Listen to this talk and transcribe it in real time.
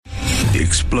The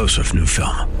explosive new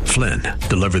film, Flynn,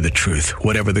 deliver the truth,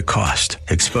 whatever the cost,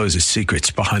 exposes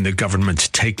secrets behind the government's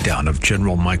takedown of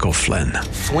General Michael Flynn.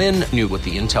 Flynn knew what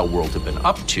the intel world had been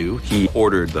up to. He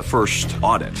ordered the first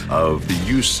audit of the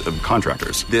use of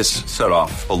contractors. This set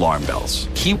off alarm bells.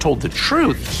 He told the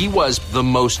truth. He was the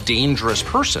most dangerous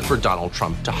person for Donald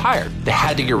Trump to hire. They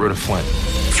had to get rid of Flynn.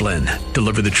 Flynn,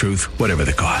 deliver the truth, whatever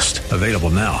the cost. Available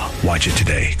now. Watch it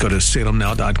today. Go to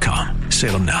salemnow.com.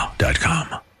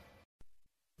 salemnow.com.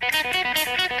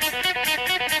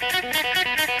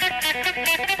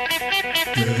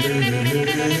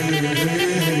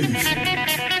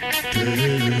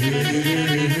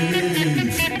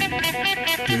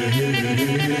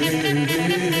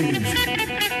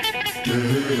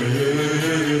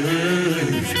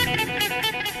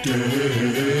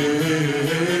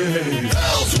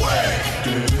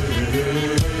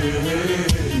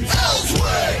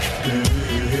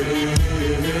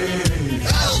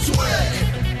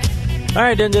 All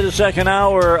right, into the second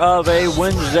hour of a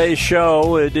Wednesday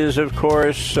show. It is, of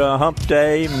course, hump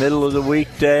day, middle of the week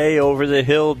day, over the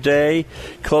hill day,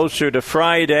 closer to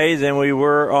Friday than we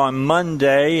were on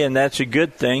Monday, and that's a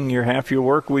good thing. Half your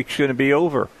work week's going to be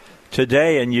over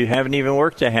today, and you haven't even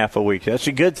worked a half a week. That's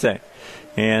a good thing.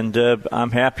 And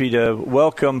I'm happy to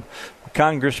welcome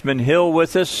Congressman Hill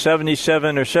with us.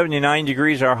 77 or 79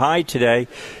 degrees our high today.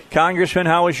 Congressman,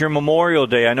 how was your Memorial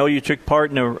Day? I know you took part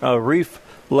in a wreath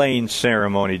laying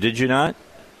ceremony, did you not?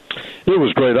 It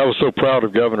was great. I was so proud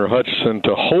of Governor Hutchinson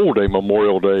to hold a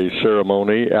Memorial Day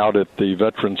ceremony out at the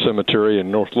Veteran Cemetery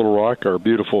in North Little Rock, our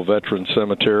beautiful Veteran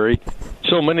Cemetery.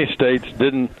 So many states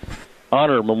didn't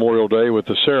honor Memorial Day with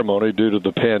the ceremony due to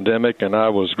the pandemic, and I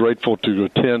was grateful to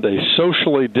attend a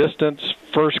socially distanced,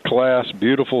 first-class,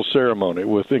 beautiful ceremony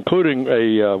with including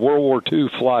a World War II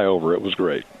flyover. It was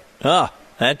great. Ah,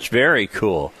 that's very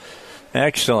cool.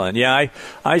 Excellent. Yeah,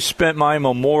 I spent my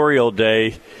Memorial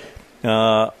Day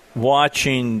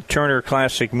watching Turner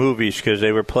Classic Movies because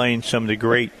they were playing some of the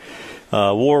great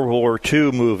World War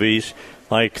II movies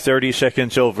like 30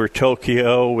 Seconds Over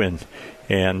Tokyo and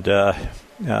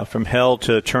From Hell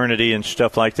to Eternity and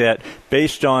stuff like that,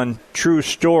 based on true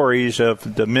stories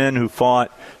of the men who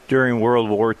fought during World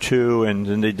War II. And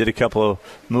then they did a couple of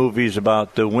movies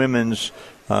about the women's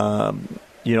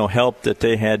help that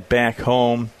they had back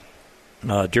home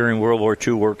during World War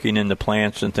II, working in the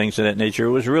plants and things of that nature.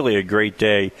 It was really a great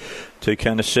day to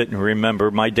kind of sit and remember.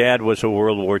 My dad was a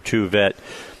World War II vet.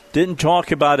 Didn't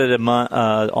talk about it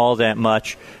all that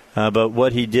much, but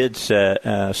what he did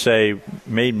say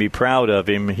made me proud of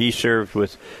him. He served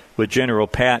with General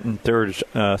Patton,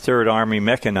 3rd Army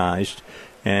Mechanized,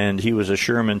 and he was a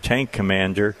Sherman tank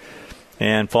commander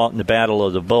and fought in the Battle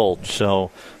of the Bulge.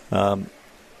 So I've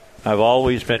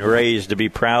always been raised to be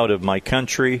proud of my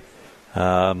country.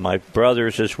 My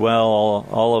brothers as well,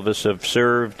 all of us have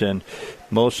served, and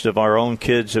most of our own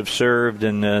kids have served,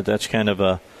 and that's kind of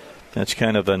an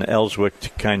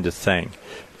Ellswick kind of thing.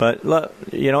 But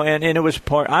and it was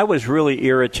I was really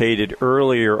irritated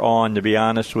earlier on, to be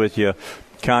honest with you,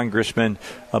 Congressman,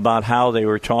 about how they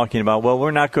were talking about, well,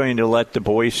 we're not going to let the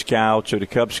Boy Scouts or the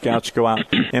Cub Scouts go out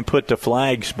and put the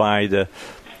flags by the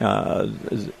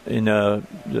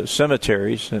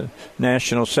cemeteries,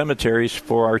 national cemeteries,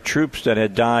 for our troops that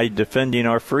had died defending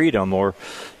our freedom,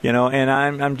 and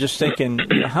I'm just thinking,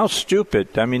 how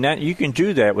stupid. I mean, that you can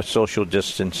do that with social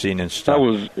distancing and stuff. I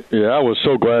was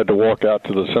so glad to walk out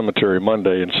to the cemetery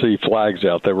Monday and see flags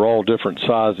out. They were all different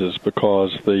sizes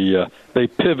because they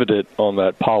pivoted on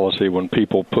that policy when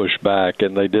people pushed back,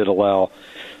 and they did allow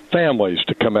families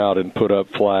to come out and put up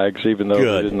flags, even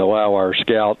though they didn't allow our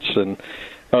scouts and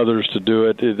others to do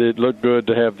it. It looked good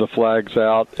to have the flags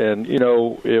out, and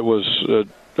it was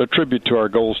a tribute to our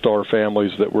Gold Star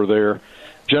families that were there.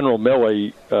 General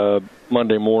Milley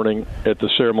Monday morning at the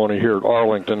ceremony here at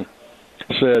Arlington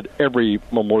said every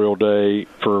Memorial Day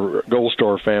for Gold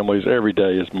Star families, every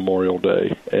day is Memorial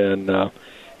Day, and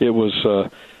it was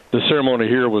the ceremony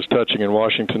here was touching in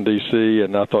Washington, D.C.,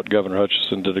 and I thought Governor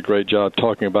Hutchinson did a great job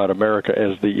talking about America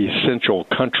as the essential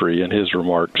country in his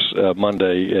remarks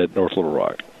Monday at North Little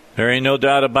Rock. There ain't no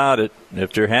doubt about it.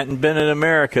 If there hadn't been an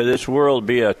America, this world would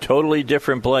be a totally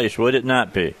different place, would it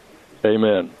not be?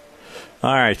 Amen.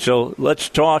 All right, so let's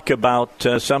talk about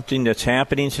something that's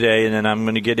happening today, and then I'm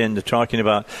going to get into talking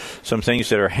about some things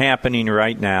that are happening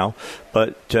right now.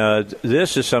 But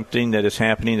this is something that is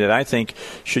happening that I think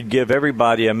should give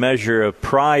everybody a measure of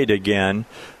pride again.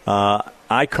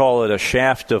 I call it a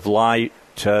shaft of light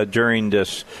during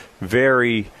this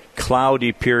very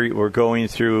cloudy period we're going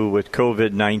through with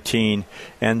COVID-19,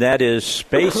 and that is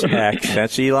SpaceX.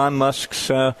 That's Elon Musk's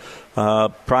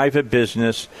private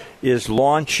business is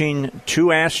launching 2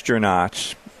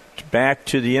 astronauts back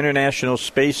to the International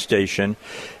Space Station.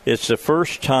 It's the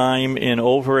first time in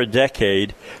over a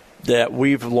decade that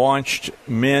we've launched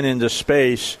men into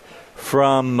space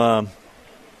from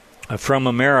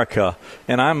America,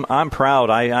 and I'm proud.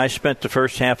 I spent the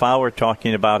first half hour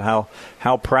talking about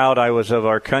how proud I was of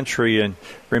our country, and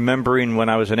remembering when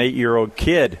I was an 8-year-old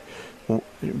kid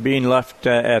being left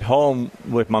at home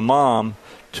with my mom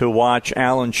to watch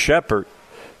Alan Shepard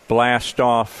blast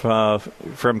off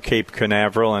from Cape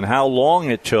Canaveral, and how long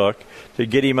it took to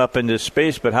get him up into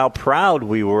space, but how proud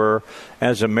we were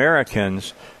as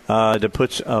Americans to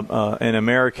put an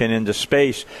American into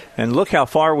space. And look how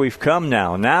far we've come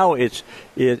now. Now it's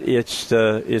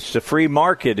the free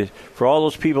market. For all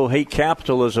those people who hate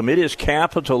capitalism, it is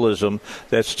capitalism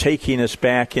that's taking us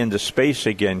back into space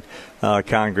again,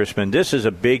 Congressman. This is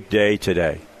a big day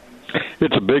today.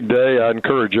 It's a big day. I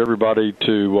encourage everybody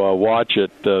to watch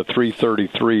at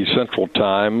 3:33 Central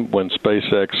Time when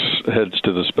SpaceX heads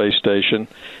to the space station.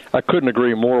 I couldn't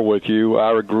agree more with you.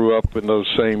 I grew up in those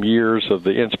same years of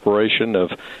the inspiration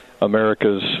of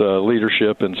America's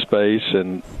leadership in space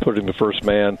and putting the first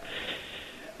man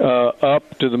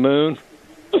up to the moon.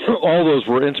 All those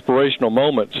were inspirational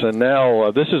moments, and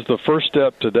now this is the first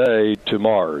step today to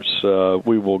Mars.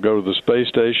 We will go to the space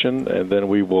station, and then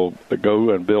we will go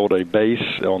and build a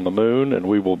base on the moon, and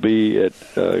we will be at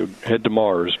head to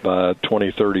Mars by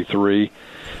 2033.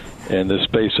 And the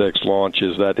SpaceX launch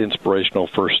is that inspirational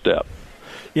first step.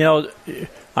 You know,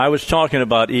 I was talking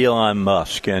about Elon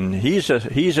Musk, and he's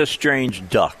a strange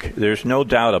duck. There's no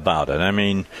doubt about it. I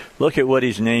mean, look at what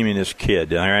he's naming his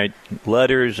kid, all right?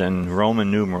 Letters and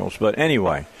Roman numerals. But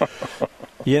anyway,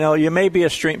 you know, you may be a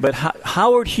strange, but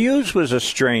Howard Hughes was a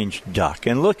strange duck.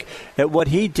 And look at what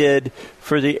he did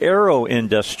for the aero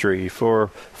industry, for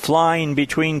flying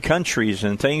between countries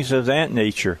and things of that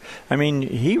nature. I mean,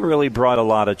 he really brought a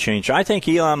lot of change. I think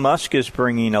Elon Musk is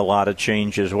bringing a lot of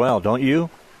change as well, don't you?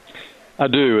 I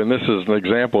do, and this is an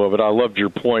example of it. I loved your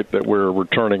point that we're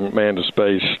returning man to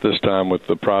space, this time with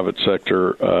the private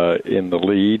sector in the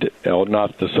lead.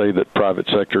 Not to say that private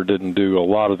sector didn't do a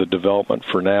lot of the development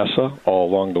for NASA all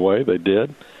along the way. They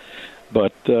did.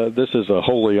 But this is a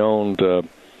wholly owned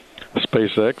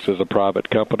SpaceX is a private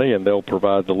company, and they'll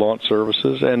provide the launch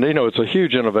services. And, you know, it's a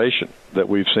huge innovation that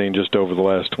we've seen just over the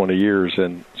last 20 years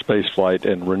in spaceflight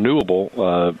and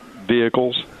renewable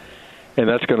vehicles. And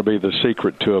that's going to be the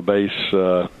secret to a base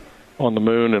on the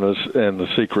moon and the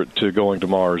secret to going to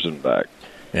Mars and back.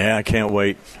 Yeah, I can't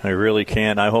wait. I really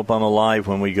can't. I hope I'm alive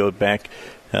when we go back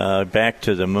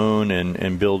to the moon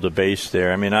and build a base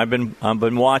there. I mean, I've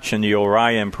been watching the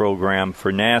Orion program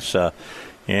for NASA,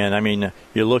 and I mean,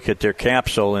 you look at their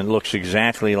capsule and it looks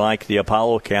exactly like the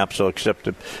Apollo capsule, except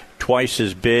twice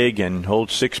as big and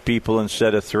holds 6 people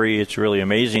instead of 3. It's really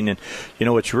amazing. And you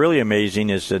know what's really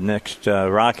amazing is the next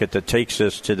rocket that takes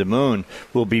us to the moon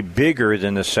will be bigger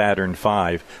than the Saturn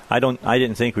V. I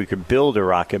didn't think we could build a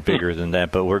rocket bigger than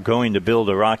that, but we're going to build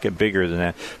a rocket bigger than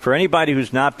that. For anybody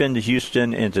who's not been to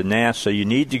Houston and to NASA, you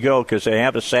need to go, because they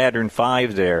have a Saturn V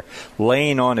there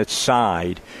laying on its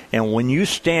side. And when you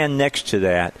stand next to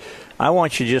that, I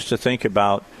want you just to think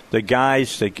about the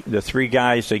guys, the 3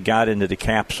 guys that got into the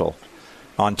capsule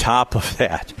on top of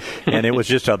that. And it was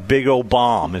just a big old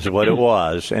bomb is what it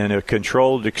was, and a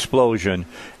controlled explosion,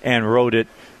 and rode it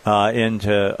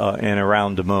into and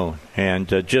around the moon. And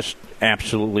just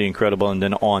absolutely incredible, and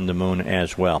then on the moon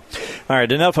as well. All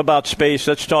right, enough about space.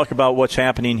 Let's talk about what's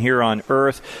happening here on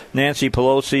Earth. Nancy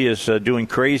Pelosi is doing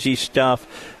crazy stuff.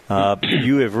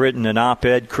 You have written an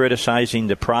op-ed criticizing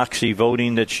the proxy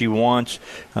voting that she wants.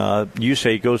 You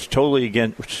say it goes totally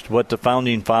against what the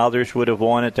Founding Fathers would have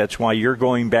wanted. That's why you're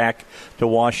going back to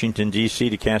Washington, D.C.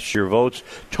 to cast your votes.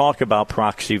 Talk about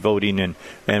proxy voting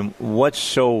and what's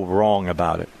so wrong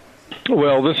about it.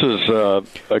 Well, this is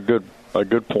a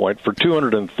good point. For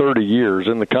 230 years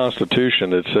in the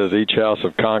Constitution, it says each House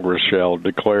of Congress shall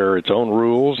declare its own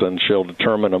rules and shall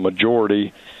determine a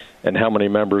majority and how many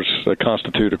members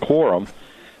constitute a quorum.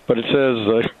 But it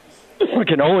says it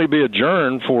can only be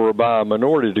adjourned by a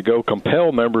minority to go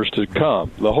compel members to come.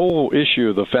 The whole issue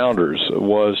of the founders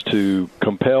was to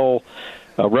compel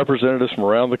representatives from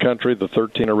around the country, the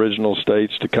 13 original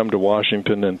states, to come to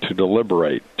Washington and to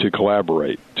deliberate, to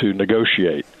collaborate, to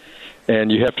negotiate.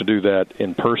 And you have to do that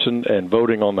in person, and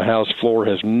voting on the House floor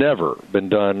has never been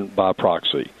done by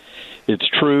proxy. It's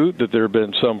true that there have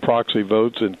been some proxy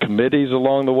votes in committees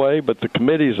along the way, but the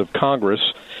committees of Congress,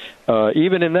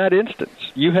 even in that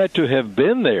instance, you had to have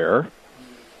been there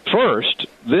first,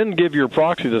 then give your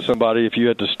proxy to somebody if you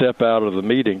had to step out of the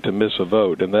meeting to miss a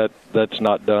vote. And that's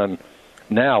not done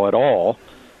now at all,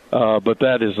 but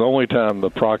that is the only time the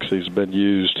proxy's been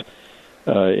used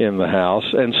in the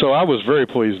House. And so I was very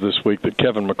pleased this week that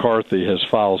Kevin McCarthy has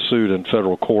filed suit in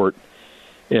federal court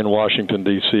in Washington,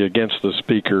 D.C. against the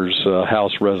Speaker's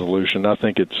House resolution. I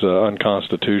think it's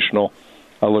unconstitutional.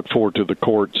 I look forward to the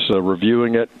courts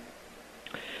reviewing it.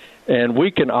 And we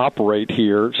can operate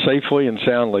here safely and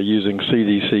soundly using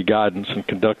CDC guidance and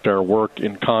conduct our work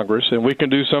in Congress. And we can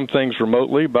do some things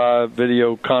remotely by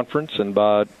video conference and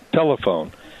by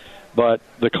telephone. But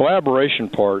the collaboration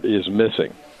part is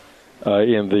missing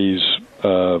in these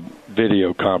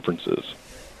video conferences.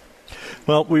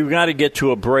 Well, we've got to get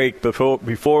to a break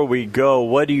before we go.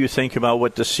 What do you think about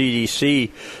what the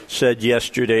CDC said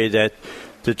yesterday, that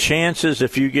the chances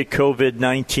if you get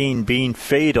COVID-19 being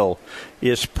fatal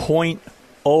is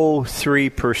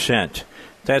 0.03%.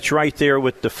 That's right there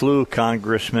with the flu,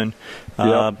 Congressman.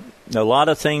 Yep. A lot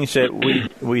of things that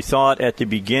we thought at the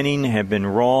beginning have been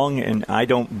wrong, and I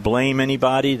don't blame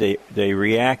anybody. They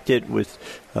reacted with,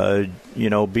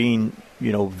 being,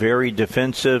 very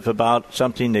defensive about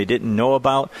something they didn't know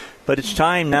about. But it's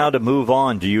time now to move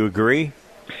on. Do you agree?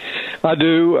 I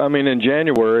do. I mean, in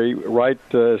January,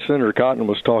 Senator Cotton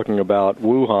was talking about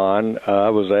Wuhan. I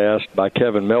was asked by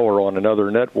Kevin Miller on another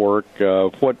network,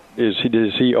 is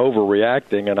he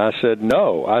overreacting? And I said,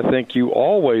 no, I think you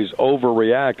always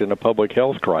overreact in a public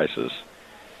health crisis.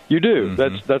 You do.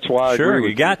 Mm-hmm. That's why I agree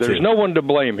with you. There's no one to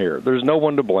blame here. There's no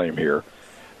one to blame here.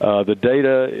 The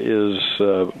data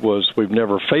we've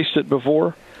never faced it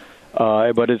before.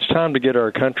 But it's time to get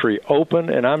our country open,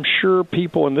 and I'm sure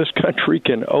people in this country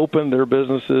can open their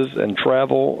businesses and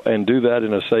travel and do that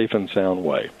in a safe and sound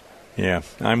way. Yeah,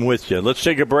 I'm with you. Let's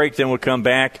take a break, then we'll come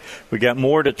back. We got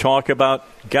more to talk about.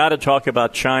 Got to talk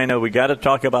about China. We got to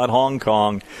talk about Hong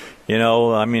Kong.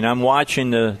 I'm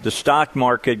watching the stock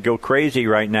market go crazy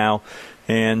right now,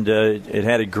 and it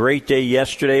had a great day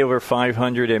yesterday, over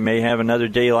 500. It may have another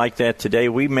day like that today.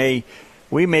 We may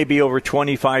be over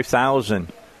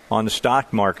 25,000. On the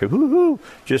stock market. Woo-hoo.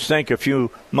 Just think, a few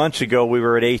months ago we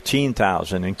were at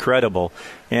 18,000. Incredible.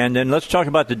 And then let's talk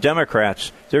about the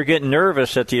Democrats. They're getting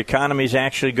nervous that the economy is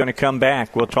actually going to come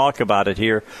back. We'll talk about it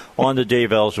here on the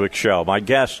Dave Ellswick Show. My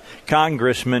guest,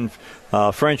 Congressman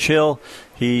French Hill.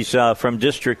 He's from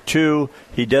District 2.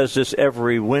 He does this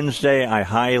every Wednesday. I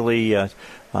highly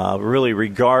really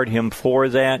regard him for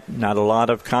that. Not a lot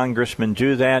of congressmen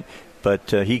do that.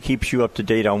 But he keeps you up to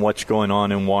date on what's going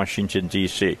on in Washington,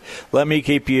 D.C. Let me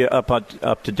keep you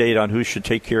up to date on who should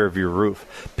take care of your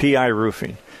roof. PI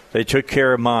Roofing. They took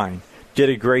care of mine,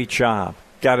 did a great job,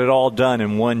 got it all done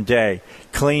in one day,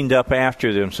 cleaned up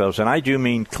after themselves. And I do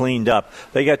mean cleaned up.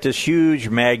 They got this huge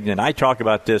magnet. I talk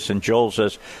about this, and Joel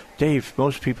says, Dave,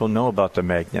 most people know about the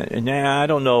magnet. And I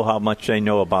don't know how much they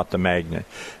know about the magnet.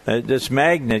 This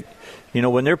magnet...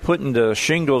 when they're putting the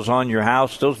shingles on your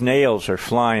house, those nails are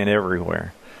flying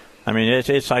everywhere. I mean,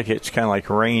 it's kind of like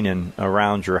raining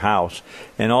around your house.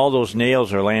 And all those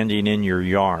nails are landing in your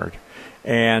yard.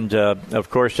 And, of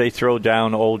course, they throw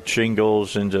down old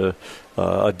shingles into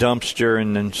a dumpster,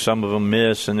 and then some of them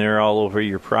miss, and they're all over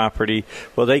your property.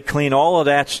 Well, they clean all of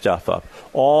that stuff up.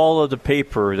 All of the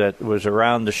paper that was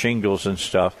around the shingles and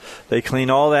stuff, they clean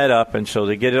all that up, and so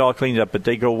they get it all cleaned up. But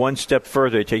they go one step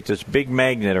further. They take this big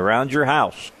magnet around your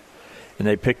house, and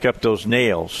they pick up those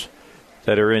nails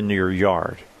that are in your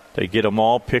yard. They get them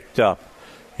all picked up,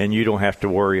 and you don't have to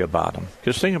worry about them.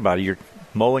 Just think about it. You're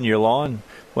mowing your lawn.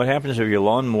 What happens if your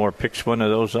lawnmower picks one of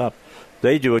those up?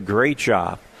 They do a great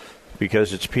job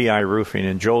because it's PI Roofing.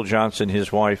 And Joel Johnson,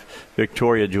 his wife,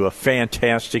 Victoria, do a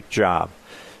fantastic job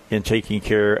in taking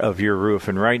care of your roof.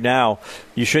 And right now,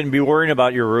 you shouldn't be worrying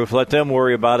about your roof. Let them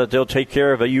worry about it. They'll take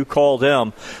care of it. You call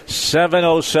them,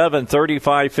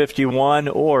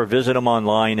 707-3551, or visit them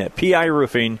online at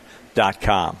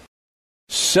piroofing.com.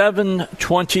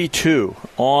 7:22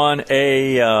 on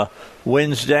a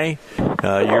Wednesday.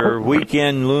 Your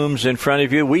weekend looms in front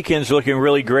of you. Weekend's looking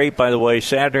really great, by the way,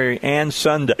 Saturday and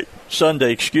Sunday.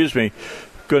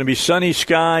 Going to be sunny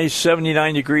skies,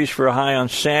 79 degrees for a high on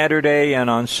Saturday, and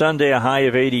on Sunday a high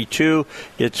of 82.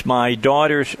 It's my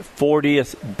daughter's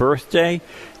 40th birthday,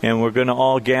 and we're going to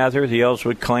all gather, the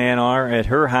Ellswood clan are, at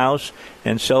her house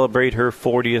and celebrate her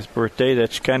 40th birthday.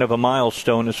 That's kind of a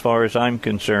milestone as far as I'm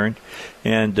concerned.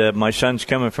 And my son's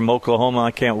coming from Oklahoma.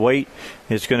 I can't wait.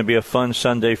 It's going to be a fun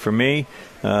Sunday for me.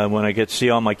 When I get to see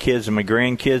all my kids and my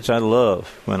grandkids, I love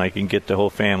when I can get the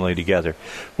whole family together.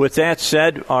 With that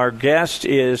said, our guest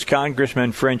is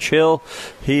Congressman French Hill.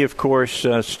 He, of course,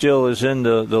 still is in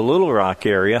the Little Rock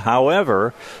area.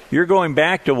 However, you're going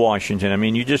back to Washington. I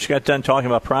mean, you just got done talking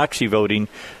about proxy voting.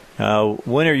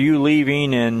 When are you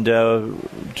leaving and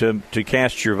to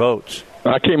cast your votes?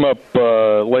 I came up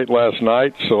late last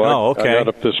night, so I got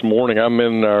up this morning. I'm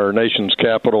in our nation's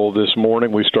capital this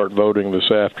morning. We start voting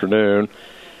this afternoon.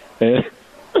 And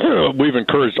we've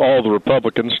encouraged all the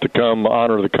Republicans to come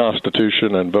honor the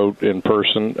Constitution and vote in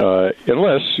person,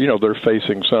 unless, they're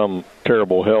facing some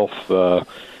terrible health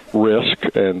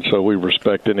risk. And so we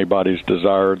respect anybody's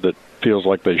desire that feels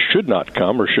like they should not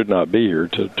come or should not be here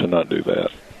to not do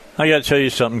that. I got to tell you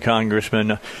something,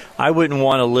 Congressman. I wouldn't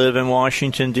want to live in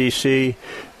Washington, D.C.,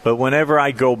 but whenever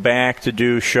I go back to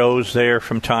do shows there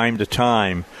from time to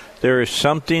time, there is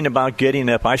something about getting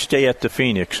up. I stay at the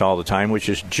Phoenix all the time, which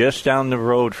is just down the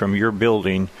road from your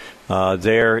building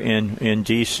there in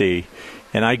D.C.,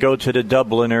 and I go to the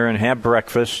Dubliner and have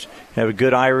breakfast, have a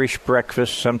good Irish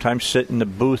breakfast, sometimes sit in the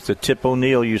booth that Tip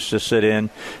O'Neill used to sit in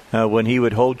when he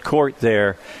would hold court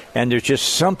there, and there's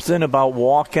just something about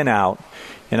walking out.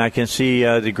 And I can see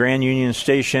the Grand Union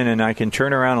Station, and I can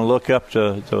turn around and look up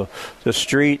the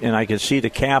street, and I can see the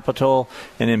Capitol,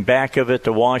 and in back of it,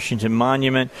 the Washington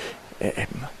Monument.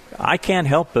 I can't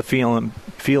help but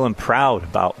feeling proud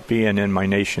about being in my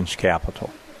nation's capital.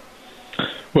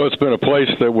 Well, it's been a place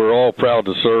that we're all proud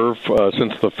to serve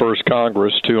since the first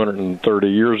Congress 230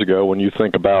 years ago. When you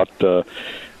think about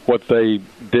what they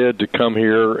did to come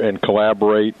here and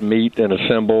collaborate, meet, and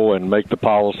assemble and make the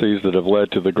policies that have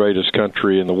led to the greatest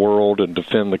country in the world and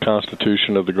defend the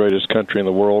Constitution of the greatest country in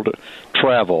the world.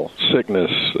 Travel,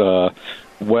 sickness,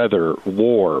 weather,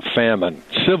 war, famine,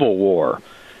 civil war,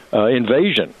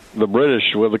 invasion. The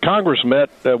British, the Congress met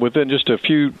within just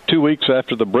 2 weeks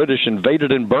after the British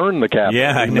invaded and burned the Capitol.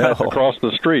 Yeah, I know. Across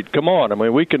the street. Come on,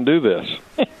 we can do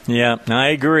this. Yeah, I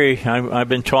agree. I've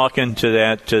been talking to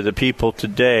the people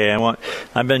today.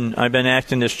 I've been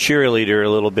acting as cheerleader a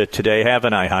little bit today,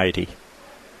 haven't I, Heidi?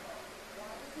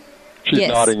 She's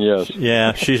nodding yes.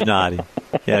 Yeah, she's nodding.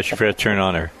 Yeah, she forgot to turn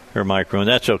on her microphone.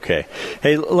 That's okay.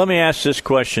 Hey, let me ask this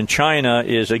question. China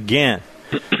is again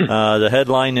the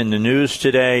headline in the news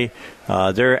today.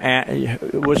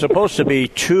 It was supposed to be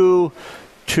two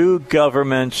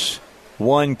governments,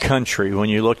 one country when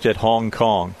you looked at Hong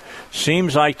Kong.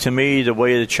 Seems like to me the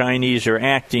way the Chinese are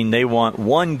acting, they want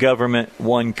one government,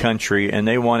 one country, and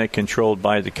they want it controlled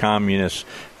by the communists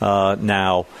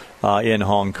now in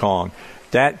Hong Kong.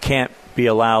 That can't be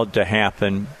allowed to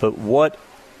happen. But what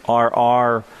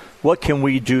can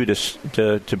we do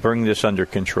to bring this under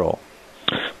control?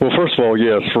 Well, first of all,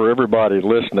 yes, for everybody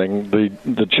listening,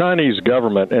 the Chinese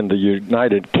government and the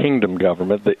United Kingdom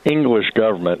government, the English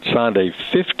government, signed a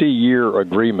 50-year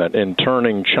agreement in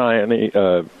turning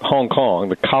Hong Kong,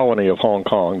 the colony of Hong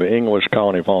Kong, the English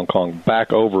colony of Hong Kong,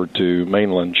 back over to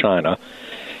mainland China.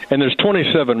 And there's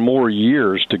 27 more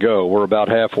years to go. We're about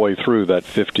halfway through that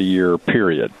 50-year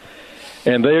period.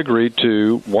 And they agreed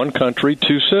to one country,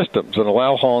 two systems, and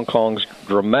allow Hong Kong's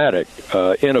dramatic,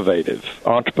 innovative,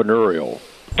 entrepreneurial,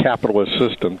 capitalist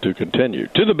system to continue,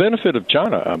 to the benefit of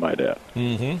China, I might add.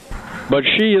 Mm-hmm. But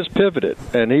Xi has pivoted,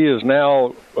 and he is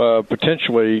now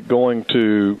potentially going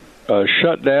to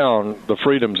shut down the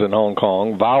freedoms in Hong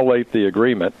Kong, violate the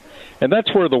agreement, and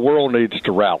that's where the world needs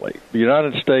to rally. The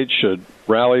United States should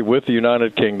rally with the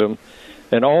United Kingdom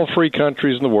and all free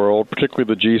countries in the world,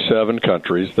 particularly the G7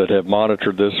 countries that have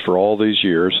monitored this for all these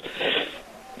years,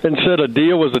 and said a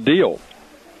deal was a deal.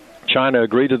 China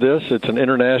agreed to this. It's an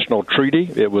international treaty.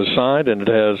 It was signed, and it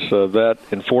has that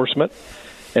enforcement,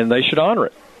 and they should honor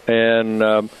it.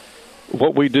 And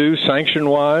what we do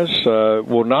sanction-wise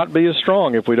will not be as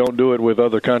strong if we don't do it with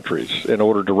other countries in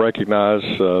order to recognize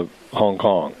Hong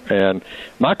Kong. And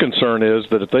my concern is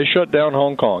that if they shut down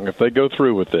Hong Kong, if they go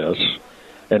through with this,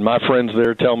 and my friends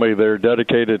there tell me they're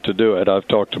dedicated to do it. I've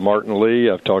talked to Martin Lee.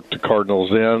 I've talked to Cardinal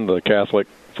Zen, the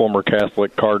former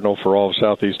Catholic cardinal for all of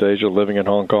Southeast Asia living in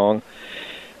Hong Kong.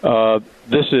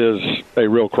 This is a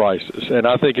real crisis, and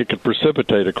I think it could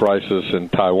precipitate a crisis in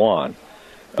Taiwan,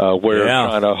 where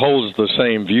China holds the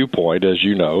same viewpoint. As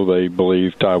you know, they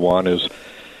believe Taiwan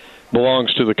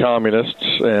belongs to the communists,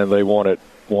 and they want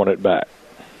it back.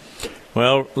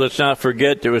 Well, let's not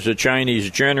forget there was a Chinese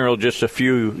general just a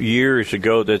few years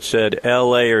ago that said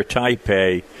L.A. or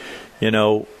Taipei,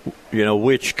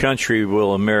 which country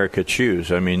will America choose?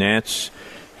 I mean, that's,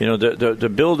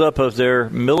 the buildup of their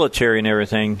military and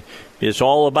everything is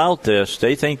all about this.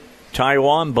 They think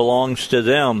Taiwan belongs to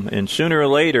them, and sooner or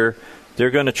later they're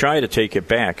going to try to take it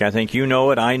back. I think you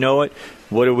know it, I know it.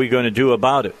 What are we going to do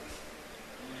about it?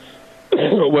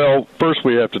 Well, first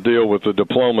we have to deal with the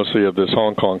diplomacy of this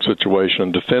Hong Kong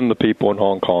situation, defend the people in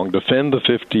Hong Kong, defend the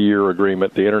 50-year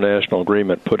agreement, the international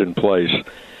agreement put in place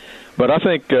But I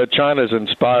think China is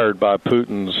inspired by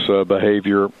Putin's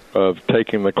behavior of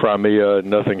taking the Crimea and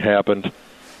nothing happened,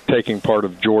 taking part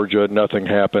of Georgia, nothing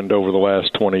happened over the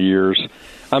last 20 years.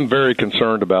 I'm very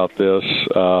concerned about this,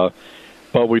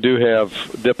 but we do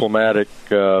have diplomatic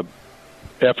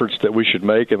efforts that we should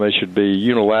make, and they should be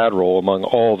unilateral among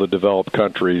all the developed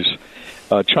countries.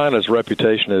 China's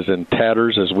reputation is in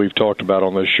tatters, as we've talked about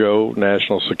on this show: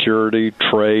 national security,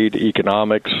 trade,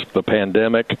 economics, the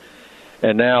pandemic.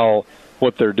 And now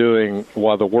what they're doing,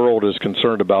 while the world is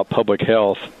concerned about public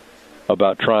health,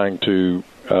 about trying to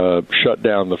shut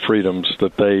down the freedoms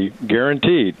that they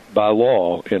guaranteed by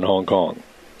law in Hong Kong.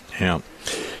 Yeah.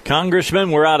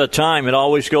 Congressman, we're out of time. It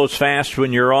always goes fast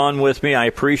when you're on with me. I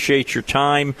appreciate your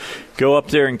time. Go up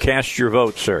there and cast your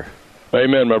vote, sir.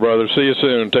 Amen, my brother. See you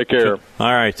soon. Take care.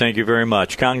 All right. Thank you very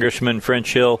much. Congressman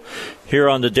French Hill here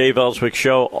on the Dave Ellswick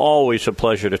Show. Always a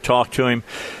pleasure to talk to him.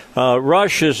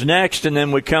 Rush is next, and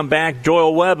then we come back.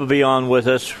 Doyle Webb will be on with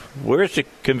us. Where's the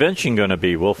convention going to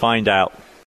be? We'll find out.